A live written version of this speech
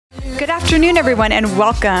Good afternoon, everyone, and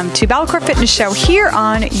welcome to BalaCore Fitness Show here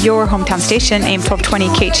on your hometown station, AM 1220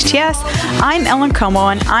 KHTS. I'm Ellen Como,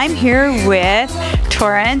 and I'm here with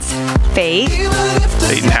Torrance Fatenhauer.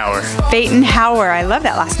 I love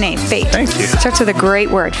that last name, Fate. Thank you. Starts with a great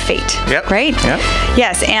word, fate. Yep. Right? Yep.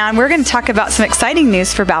 Yes, and we're going to talk about some exciting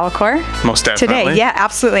news for BalaCore. Most definitely. Today. Yeah,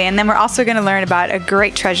 absolutely. And then we're also going to learn about a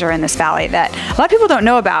great treasure in this valley that a lot of people don't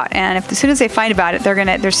know about. And as soon as they find about it,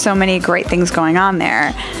 there's so many great things going on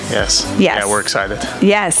there. Yes. Yes. Yeah, we're excited.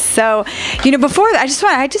 Yes. So, before I just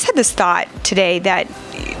had this thought today that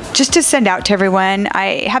just to send out to everyone.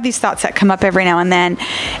 I have these thoughts that come up every now and then.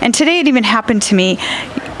 And today it even happened to me.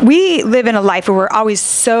 We live in a life where we're always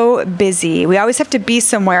so busy. We always have to be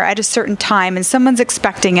somewhere at a certain time, and someone's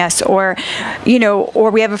expecting us, or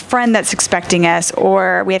we have a friend that's expecting us,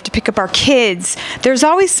 or we have to pick up our kids. There's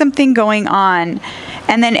always something going on.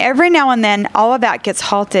 And then every now and then, all of that gets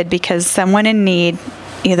halted because someone in need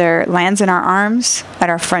either lands in our arms, at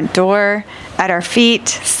our front door, at our feet,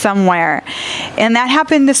 somewhere. And that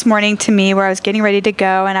happened this morning to me, where I was getting ready to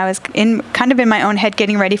go, and I was in my own head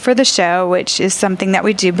getting ready for the show, which is something that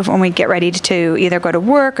we do when we get ready to either go to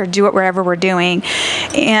work or do it wherever we're doing.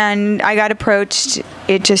 And I got approached.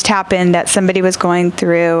 It just happened that somebody was going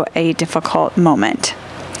through a difficult moment.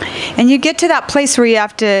 And you get to that place where you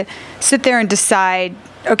have to sit there and decide,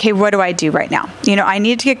 okay, what do I do right now? I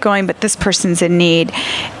need to get going, but this person's in need.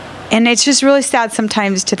 And it's just really sad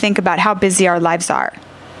sometimes to think about how busy our lives are,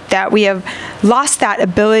 that we have lost that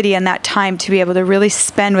ability and that time to be able to really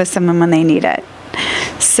spend with someone when they need it.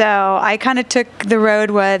 So I kind of took the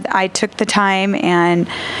road where I took the time and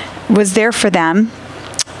was there for them.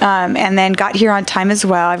 And then got here on time as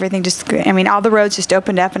well. Everything all the roads just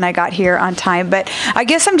opened up and I got here on time. But I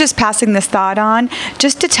guess I'm just passing this thought on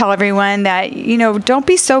just to tell everyone that, don't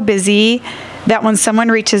be so busy that when someone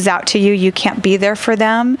reaches out to you, you can't be there for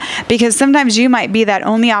them, because sometimes you might be that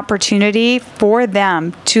only opportunity for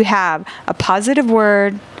them to have a positive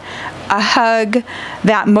word, a hug,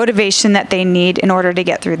 that motivation that they need in order to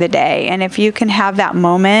get through the day. And if you can have that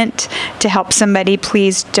moment to help somebody,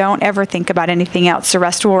 please don't ever think about anything else. The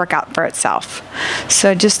rest will work out for itself.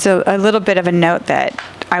 So just a little bit of a note that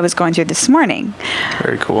I was going through this morning.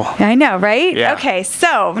 Very cool. I know, right? Yeah. Okay,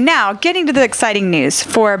 so now getting to the exciting news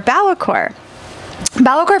for BalaCore.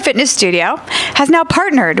 BalaCore Fitness Studio has now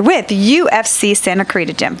partnered with UFC Santa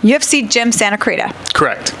Clarita Gym. UFC Gym Santa Clarita.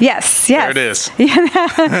 Correct. Yes. There it is.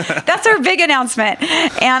 That's our big announcement.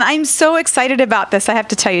 And I'm so excited about this, I have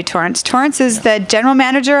to tell you, Torrance. Torrance is the general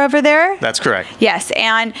manager over there. That's correct. Yes.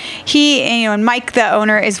 And he, and Mike, the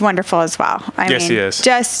owner, is wonderful as well. Yes, he is.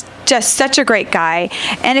 Just such a great guy.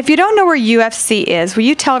 And if you don't know where UFC is, will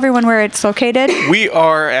you tell everyone where it's located? We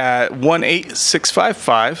are at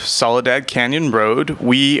 18655 Soledad Canyon Road.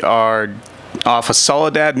 We are off of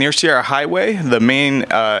Soledad near Sierra Highway. The main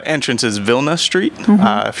entrance is Vilna Street.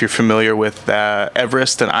 If you're familiar with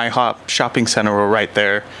Everest and IHOP Shopping Center, we're right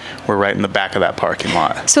there. We're right in the back of that parking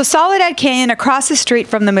lot. So Soledad Canyon, across the street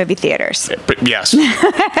from the movie theaters. Yes,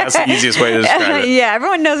 that's the easiest way to describe it. Yeah,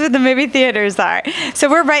 everyone knows where the movie theaters are. So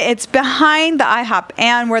we're right, it's behind the IHOP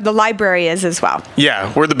and where the library is as well.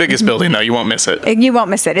 Yeah, we're the biggest building though. You won't miss it. You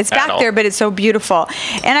won't miss it. It's back there, but it's so beautiful.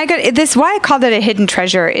 And I got this. Why I called it a hidden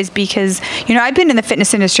treasure is because I've been in the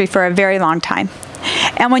fitness industry for a very long time.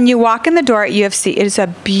 And when you walk in the door at UFC, it is a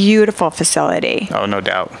beautiful facility. Oh, no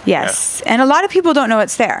doubt. Yes. Yeah. And a lot of people don't know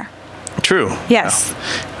it's there. True. Yes.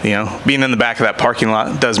 Being in the back of that parking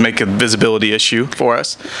lot does make a visibility issue for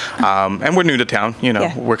us. And we're new to town.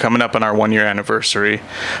 We're coming up on our 1-year anniversary.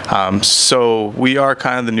 So we are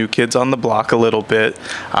kind of the new kids on the block a little bit.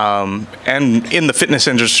 And in the fitness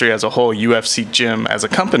industry as a whole, UFC Gym as a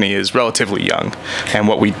company is relatively young. And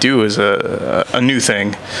what we do is a new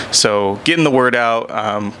thing. So getting the word out,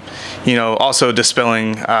 also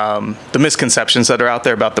dispelling the misconceptions that are out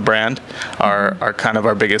there about the brand are kind of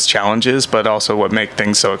our biggest challenges, but also what make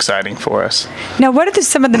things so exciting for us. Now, what are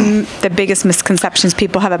some of the biggest misconceptions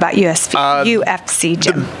people have about UFC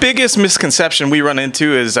Gym? The biggest misconception we run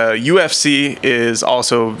into is UFC is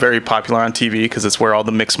also very popular on TV because it's where all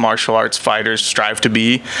the mixed martial arts fighters strive to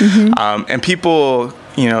be. And people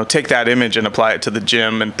take that image and apply it to the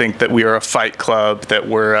gym and think that we are a fight club, that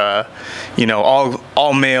we're,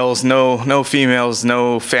 all males, no females,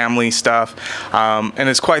 no family stuff. And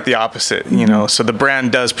it's quite the opposite, so the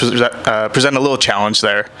brand does present a little challenge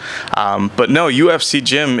there. But no, UFC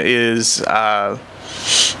Gym is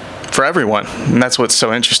for everyone, and that's what's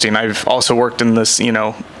so interesting. I've also worked in this,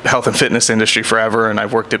 health and fitness industry forever, and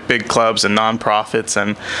I've worked at big clubs and nonprofits,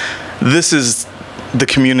 and this is the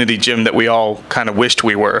community gym that we all kind of wished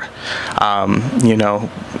we were.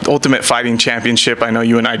 Ultimate Fighting Championship. I know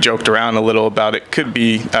you and I joked around a little about it. Could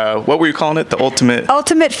be, what were you calling it? The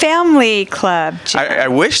Ultimate Family Club. I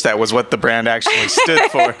wish that was what the brand actually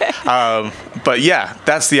stood for. But yeah,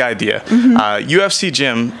 that's the idea. UFC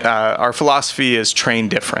Gym, our philosophy is train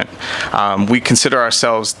different. We consider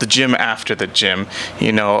ourselves the gym after the gym.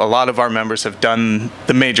 You know, a lot of our members have done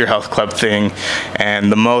the major health club thing,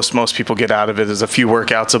 and the most people get out of it is a few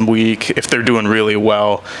workouts a week. If they're doing really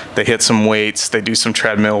well, they hit some weights, they do some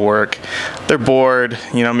treadmill work. They're bored,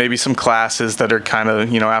 you know, maybe some classes that are kind of,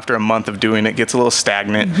 you know, after a month of doing it, gets a little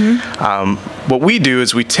stagnant. What we do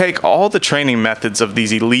is we take all the training methods of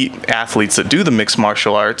these elite athletes that do the mixed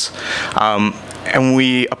martial arts, and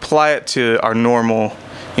we apply it to our normal,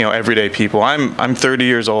 you know, everyday people. I'm 30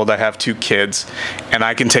 years old. I have 2 kids, and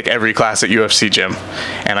I can take every class at UFC Gym,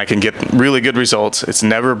 and I can get really good results. It's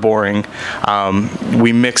never boring.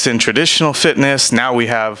 We mix in traditional fitness. Now we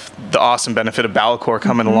have the awesome benefit of BalaCore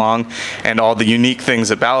coming along, and all the unique things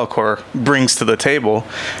that BalaCore brings to the table.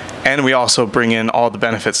 And we also bring in all the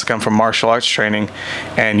benefits that come from martial arts training,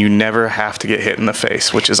 and you never have to get hit in the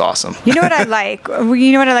face, which is awesome. You know what I like?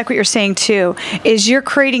 You know what I like what you're saying too, is you're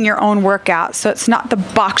creating your own workout. So it's not the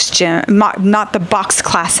box gym, not the box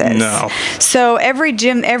classes. No. So every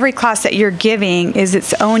gym, every class that you're giving is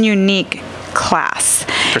its own unique class.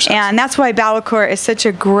 Precisely. And that's why BalaCore is such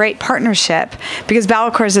a great partnership, because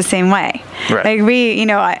BalaCore is the same way. Right.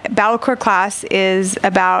 Like BalaCore class is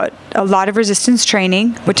about a lot of resistance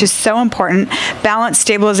training, which is so important, balance,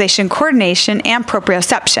 stabilization, coordination, and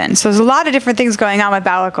proprioception. So there's a lot of different things going on with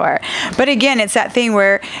BalaCore. But again, it's that thing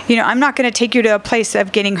where, you know, I'm not going to take you to a place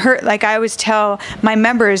of getting hurt. Like I always tell my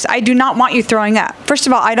members, I do not want you throwing up. First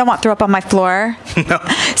of all, I don't want throw up on my floor. No.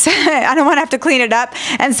 So I don't want to have to clean it up.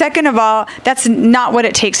 And second of all, that's not what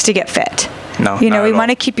it takes to get fit. No, you know, we want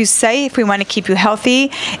to all. keep you safe. We want to keep you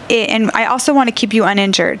healthy. And I also want to keep you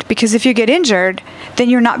uninjured, because if you get injured, then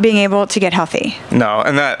you're not being able to get healthy. No,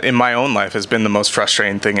 and that in my own life has been the most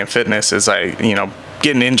frustrating thing in fitness is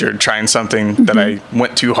getting injured trying something that I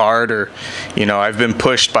went too hard, or, you know, I've been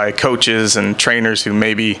pushed by coaches and trainers who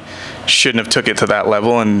maybe shouldn't have took it to that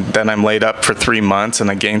level, and then I'm laid up for 3 months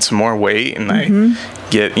and I gain some more weight and I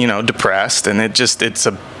get, you know, depressed, and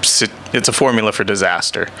it's a formula for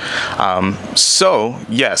disaster. So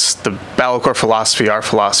yes, the BalaCore philosophy, our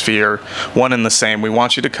philosophy are one and the same. We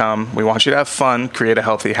want you to come, we want you to have fun, create a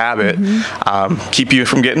healthy habit, keep you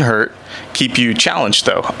from getting hurt, keep you challenged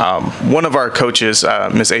though. One of our coaches,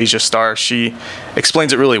 Miss Asia Starr, she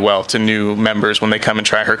explains it really well to new members when they come and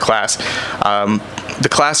try her class. The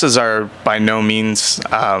classes are by no means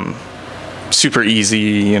super easy,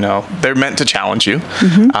 you know, they're meant to challenge you.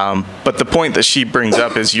 But the point that she brings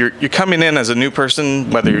up is you're coming in as a new person,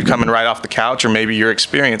 whether you're coming right off the couch or maybe you're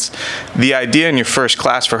experienced. The idea in your first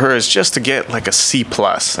class for her is just to get like a C+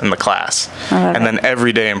 in the class, and then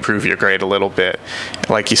every day improve your grade a little bit.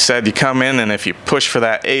 Like you said, you come in, and if you push for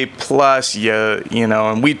that A+, you know,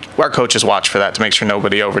 and our coaches watch for that to make sure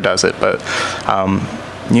nobody overdoes it. But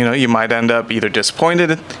you know, you might end up either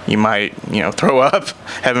disappointed, you might, you know, throw up,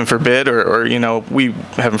 heaven forbid, or you know, we,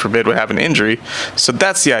 heaven forbid, would have an injury. So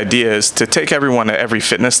that's the idea, is to take everyone at every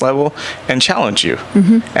fitness level and challenge you,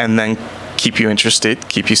 and then keep you interested,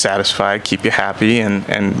 keep you satisfied, keep you happy,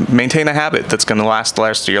 and maintain a habit that's going to last the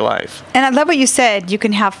rest of your life. And I love what you said, you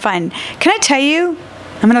can have fun. Can I tell you,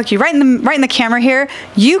 I'm going to look you right in the camera here,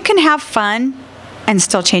 you can have fun and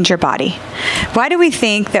still change your body. Why do we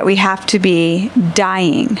think that we have to be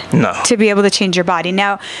dying to be able to change your body?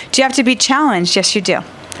 Now, do you have to be challenged? Yes, you do.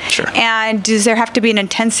 Sure. And does there have to be an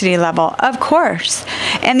intensity level? Of course.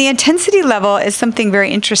 And the intensity level is something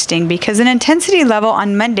very interesting, because an intensity level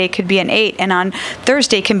on Monday could be an 8 and on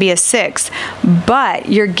Thursday can be a 6, but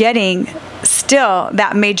you're getting still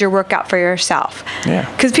that major workout for yourself. Yeah.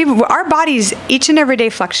 Because our bodies each and every day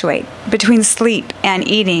fluctuate between sleep and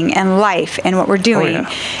eating and life and what we're doing. Oh,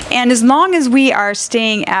 yeah. And as long as we are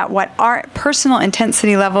staying at what our personal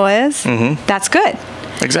intensity level is, that's good.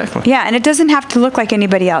 Exactly. Yeah, and it doesn't have to look like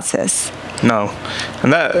anybody else's. No.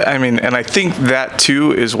 And that, I mean, and I think that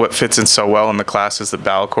too is what fits in so well in the classes that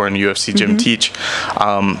BalaCore and UFC Gym teach,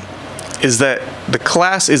 is that the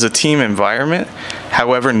class is a team environment.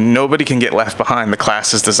 However, nobody can get left behind. The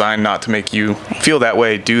class is designed not to make you feel that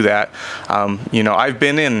way, do that. You know, I've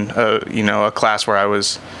been in a class where I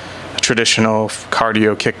was a traditional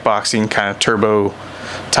cardio kickboxing kind of turbo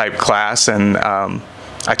type class, and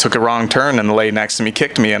I took a wrong turn, and the lady next to me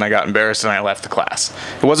kicked me, and I got embarrassed, and I left the class.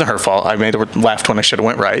 It wasn't her fault. I made her left when I should have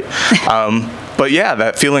went right. But yeah,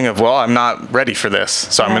 that feeling of, well, I'm not ready for this,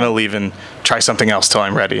 so I'm going to leave and try something else till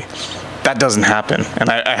I'm ready. that doesn't happen, and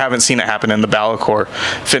I haven't seen it happen in the BalaCore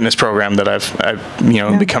fitness program that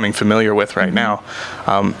I'm becoming familiar with right now.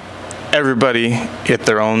 Everybody at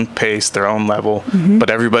their own pace, their own level, but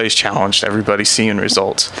everybody's challenged, everybody's seeing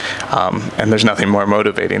results, and there's nothing more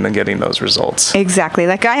motivating than getting those results. Exactly.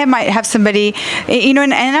 Like I might have somebody, you know,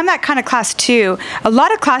 and I'm that kind of class too. A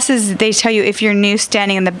lot of classes, they tell you if you're new,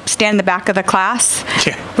 stand in the back of the class.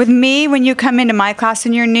 Yeah. With me, when you come into my class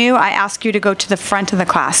and you're new, I ask you to go to the front of the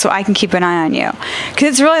class so I can keep an eye on you, because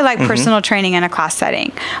it's really like personal training in a class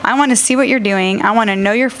setting. I want to see what you're doing. I want to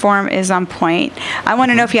know your form is on point. I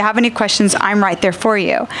want to know if you have any questions, I'm right there for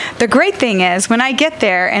you. The great thing is when I get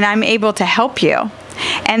there and I'm able to help you,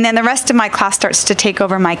 and then the rest of my class starts to take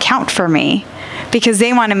over my count for me, because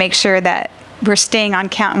they want to make sure that we're staying on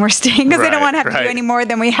count and we're staying, because they don't want to have to do any more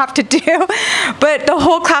than we have to do. But the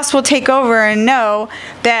whole class will take over and know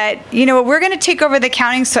that, you know, we're going to take over the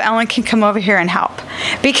counting so Ellen can come over here and help,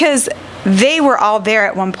 because they were all there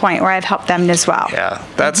at one point where I've helped them as well. Yeah,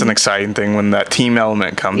 that's an exciting thing when that team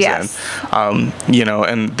element comes in. You know,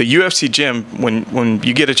 and the UFC gym, when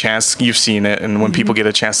you get a chance, you've seen it, and when people get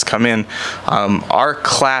a chance to come in, our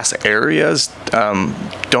class areas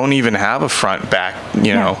don't even have a front back,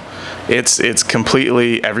 you know. It's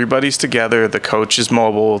completely, everybody's together, the coach is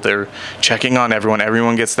mobile, they're checking on everyone,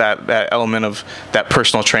 everyone gets that element of that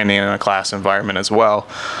personal training in a class environment as well.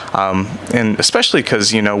 And especially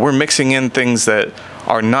because, you know, we're mixing in things that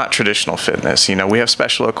are not traditional fitness. You know, we have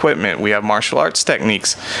special equipment, we have martial arts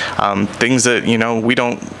techniques, things that, you know, we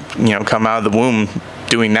don't, you know, come out of the womb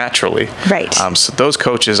doing naturally. Right. So those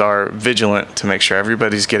coaches are vigilant to make sure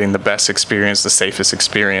everybody's getting the best experience, the safest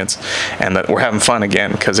experience, and that we're having fun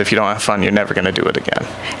again, because if you don't have fun, you're never going to do it again.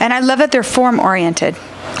 And I love that they're form oriented.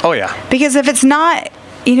 Oh yeah. Because if it's not,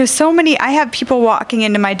 you know, I have people walking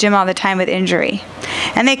into my gym all the time with injury,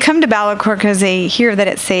 and they come to BalaCore because they hear that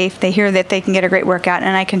it's safe, they hear that they can get a great workout,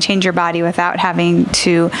 and I can change your body without having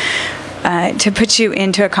to put you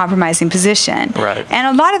into a compromising position. Right.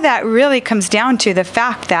 And a lot of that really comes down to the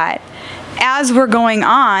fact that as we're going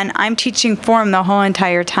on, I'm teaching form the whole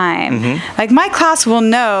entire time. Like my class will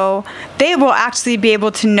know, they will actually be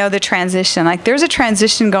able to know the transition. Like there's a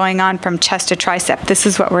transition going on from chest to tricep. This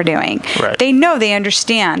is what we're doing. Right. They know, they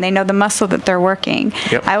understand. They know the muscle that they're working.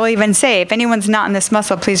 Yep. I will even say, if anyone's not in this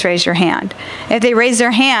muscle, please raise your hand. If they raise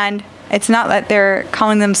their hand, it's not that they're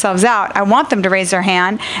calling themselves out. I want them to raise their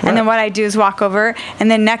hand. And then what I do is walk over. And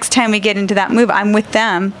then next time we get into that move, I'm with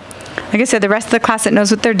them. Like I said, the rest of the class that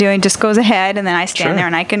knows what they're doing just goes ahead, and then I stand there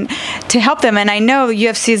and I can to help them. And I know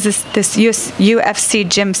UFC is this UFC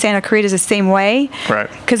gym, Santa Clarita is the same way, right?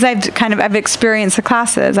 Because I've experienced the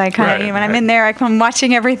classes. I kind of when I'm in there, I'm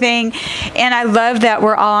watching everything, and I love that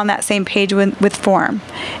we're all on that same page with form,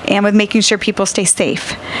 and with making sure people stay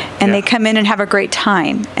safe, and they come in and have a great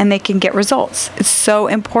time, and they can get results. It's so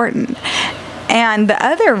important. And the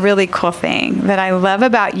other really cool thing that I love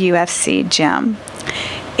about UFC gym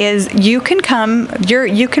is you can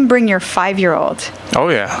bring your 5-year-old. Oh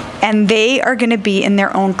yeah. And they are going to be in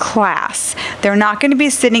their own class. They're not going to be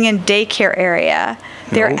sitting in daycare area.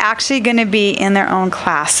 They're actually going to be in their own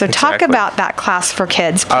class. So talk about that class for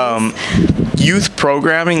kids, please. Youth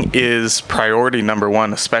programming is priority number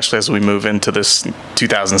one, especially as we move into this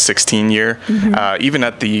 2016 year. Even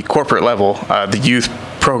at the corporate level, the youth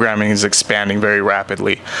programming is expanding very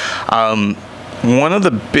rapidly. One of the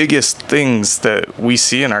biggest things that we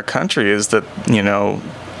see in our country is that, you know,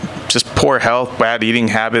 just poor health, bad eating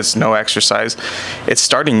habits, no exercise. It's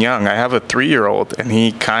starting young. I have a 3-year-old, and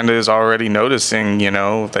he kind of is already noticing, you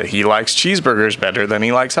know, that he likes cheeseburgers better than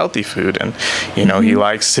he likes healthy food, and you know, he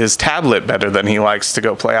likes his tablet better than he likes to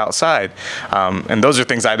go play outside. And those are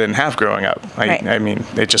things I didn't have growing up. I mean,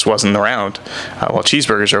 it just wasn't around. Well,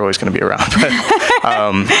 cheeseburgers are always going to be around, but,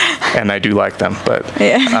 and I do like them. But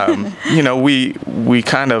you know, we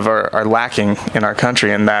kind of are lacking in our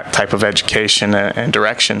country in that type of education and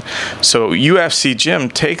direction. So UFC Gym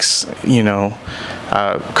takes, you know,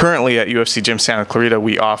 currently at UFC Gym Santa Clarita,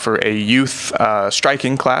 we offer a youth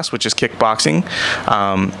striking class, which is kickboxing,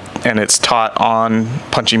 and it's taught on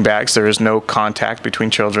punching bags. There is no contact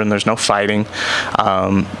between children. There's no fighting.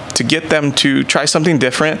 To get them to try something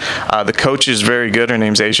different, the coach is very good. Her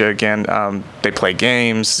name's Asia again. They play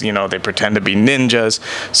games. You know, they pretend to be ninjas.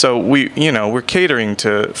 So we're catering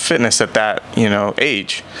to fitness at that, you know,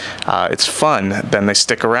 age. It's fun. Then they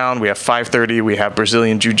stick around. We have 5:30. We have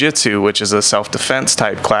Brazilian Jiu-Jitsu, which is a self-defense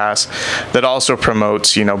type class that also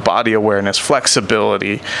promotes, you know, body awareness,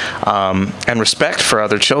 flexibility, and respect for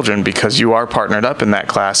other children, because you are partnered up in that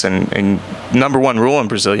class. And number one rule in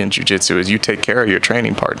Brazilian Jiu-Jitsu is you take care of your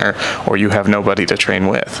training partner. partner, or you have nobody to train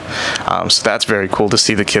with. So that's very cool to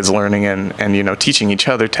see the kids learning and you know, teaching each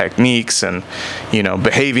other techniques and, you know,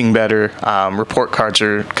 behaving better. Report cards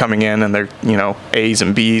are coming in and they're, you know, A's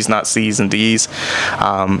and B's, not C's and D's.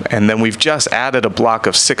 And then we've just added a block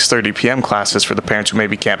of 6:30 p.m. classes for the parents who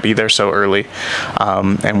maybe can't be there so early.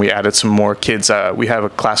 And we added some more kids. We have a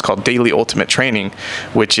class called Daily Ultimate Training,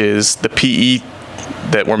 which is the PE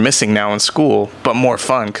that we're missing now in school, but more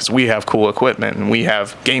fun because we have cool equipment and we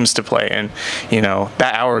have games to play, and you know,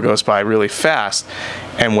 that hour goes by really fast.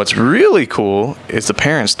 And what's really cool is the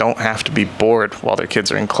parents don't have to be bored while their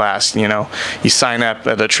kids are in class. You know, you sign up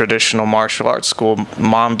at a traditional martial arts school,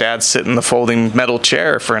 mom, dad sit in the folding metal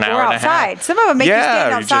chair for an hour and a half. Some of them make you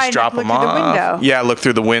stand outside you just drop and them look through the window. Yeah, look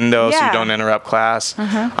through the window so you don't interrupt class.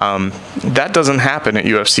 That doesn't happen at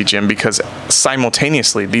UFC Gym because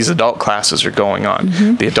simultaneously these adult classes are going on.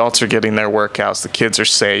 The adults are getting their workouts. The kids are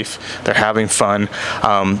safe. They're having fun.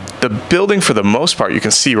 The building, for the most part, you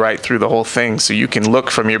can see right through the whole thing. So you can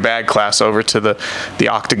look from your bag class over to the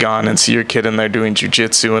octagon and see your kid in there doing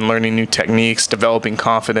jiu-jitsu and learning new techniques, developing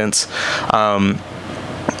confidence. We're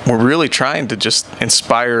really trying to just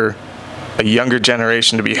inspire a younger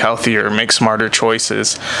generation to be healthier, make smarter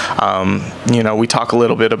choices. You know, we talk a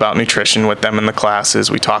little bit about nutrition with them in the classes.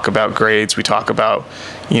 We talk about grades. We talk about,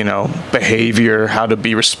 you know, behavior, how to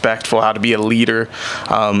be respectful, how to be a leader.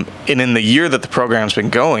 And in the year that the program's been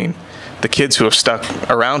going, the kids who have stuck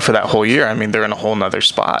around for that whole year, I mean, they're in a whole nother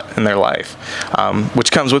spot in their life,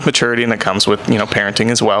 which comes with maturity and it comes with, you know,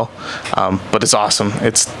 parenting as well. But it's awesome.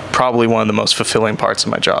 It's probably one of the most fulfilling parts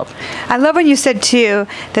of my job. I love when you said, too,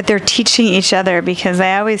 that they're teaching each other, because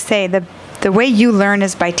I always say the way you learn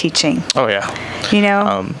is by teaching. Oh, yeah. You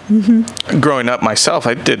know? Growing up myself,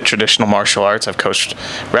 I did traditional martial arts. I've coached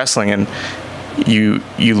wrestling, and you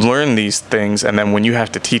learn these things, and then when you have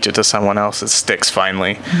to teach it to someone else, it sticks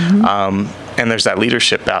finally. And there's that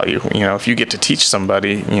leadership value. You know, if you get to teach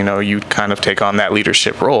somebody, you know, you kind of take on that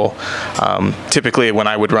leadership role. Typically, when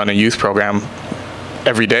I would run a youth program,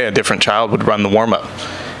 every day a different child would run the warm-up.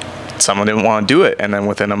 Someone didn't want to do it, and then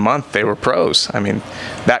within a month they were pros. I mean,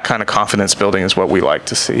 that kind of confidence building is what we like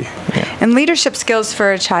to see. Yeah. And leadership skills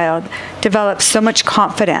for a child develop so much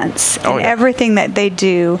confidence in everything that they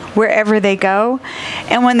do, wherever they go.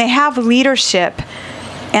 And when they have leadership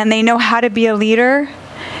and they know how to be a leader,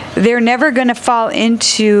 they're never going to fall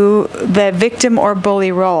into the victim or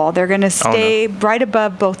bully role. They're going to stay right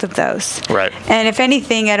above both of those. Right. And if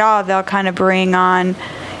anything at all, they'll kind of bring on,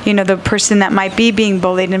 you know, the person that might be being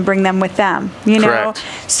bullied and bring them with them, you know. Correct.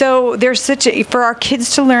 So there's for our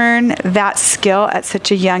kids to learn that skill at such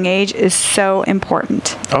a young age is so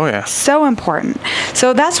important. Oh, yeah. So important.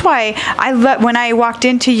 So that's why when I walked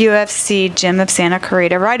into UFC Gym of Santa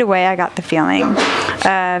Clarita, right away I got the feeling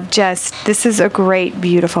of just, this is a great,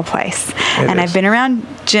 beautiful place. And I've been around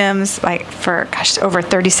gyms like for, over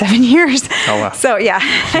 37 years. Oh, wow. So yeah,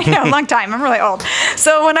 a long time. I'm really old.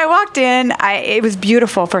 So when I walked in, it was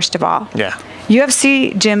beautiful, first of all. Yeah.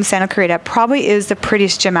 UFC Gym Santa Clarita probably is the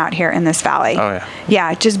prettiest gym out here in this valley. Oh, yeah.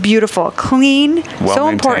 Yeah, just beautiful. Clean. Well so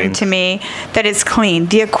maintained. Important to me that it's clean.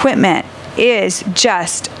 The equipment is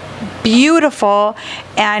just beautiful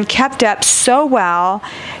and kept up so well.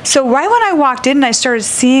 So right when I walked in and I started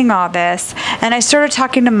seeing all this, and I started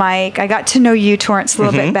talking to Mike, I got to know you, Torrance, a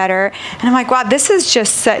little bit better, and I'm like, wow, this is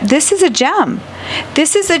a gem.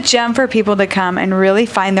 This is a gem for people to come and really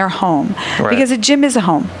find their home. Right. Because a gym is a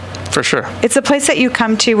home. For sure. It's a place that you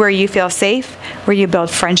come to where you feel safe, where you build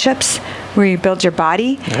friendships, where you build your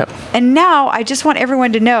body. Yep. And now I just want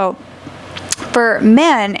everyone to know, for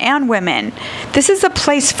men and women, this is a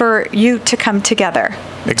place for you to come together.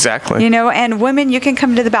 Exactly. You know, and women, you can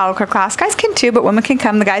come to the BalaCore class. Guys can too, but women can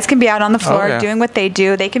come. The guys can be out on the floor doing what they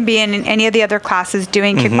do. They can be in any of the other classes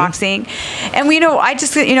doing kickboxing. And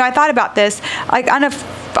I thought about this, like on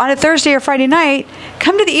a Thursday or Friday night,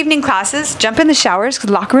 come to the evening classes, jump in the showers,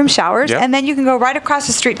 locker room showers, and then you can go right across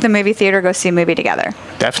the street to the movie theater, go see a movie together.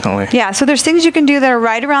 Definitely. Yeah, so there's things you can do that are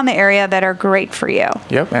right around the area that are great for you.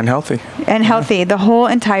 Yep, and healthy. And healthy the whole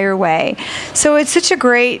entire way. So it's such a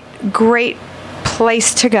great, great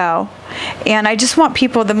place to go. And I just want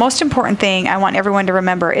people, the most important thing I want everyone to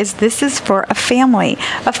remember is this is for a family,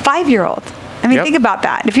 a 5-year-old. I mean, think about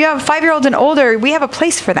that. If you have a 5-year-old and older, we have a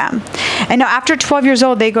place for them. And now after 12 years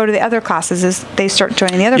old, they go to the other classes as they start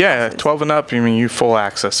joining the other classes. 12 and up, I mean, you full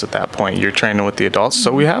access at that point. You're training with the adults.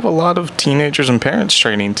 So we have a lot of teenagers and parents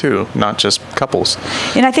training too, not just couples.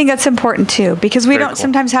 And I think that's important too, because we don't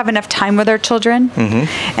sometimes have enough time with our children.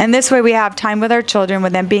 And this way we have time with our children,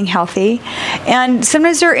 with them being healthy. And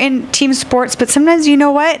sometimes they're in team sports, but sometimes, you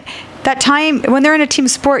know what? that time when they're in a team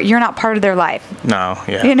sport, you're not part of their life. No,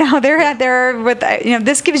 yeah. You know, they're there with, you know,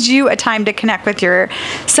 this gives you a time to connect with your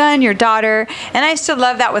son, your daughter. And I still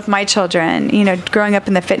love that with my children, you know, growing up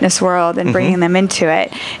in the fitness world and bringing them into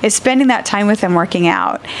it, is spending that time with them working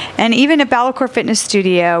out. And even at BalaCore Fitness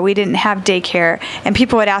Studio, we didn't have daycare. And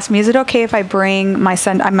people would ask me, is it okay if I bring my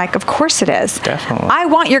son? I'm like, of course it is. Definitely. I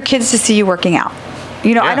want your kids to see you working out.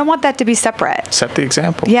 You know, I don't want that to be separate. Set the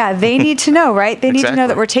example. Yeah, they need to know, right? They need to know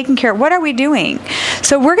that we're taking care of, what are we doing?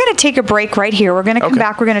 So we're going to take a break right here. We're going to come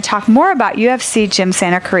back. We're going to talk more about UFC Gym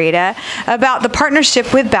Santa Clarita, about the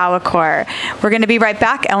partnership with BalaCore. We're going to be right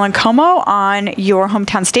back. Ellen Como on your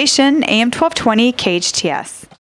hometown station, AM 1220 KHTS.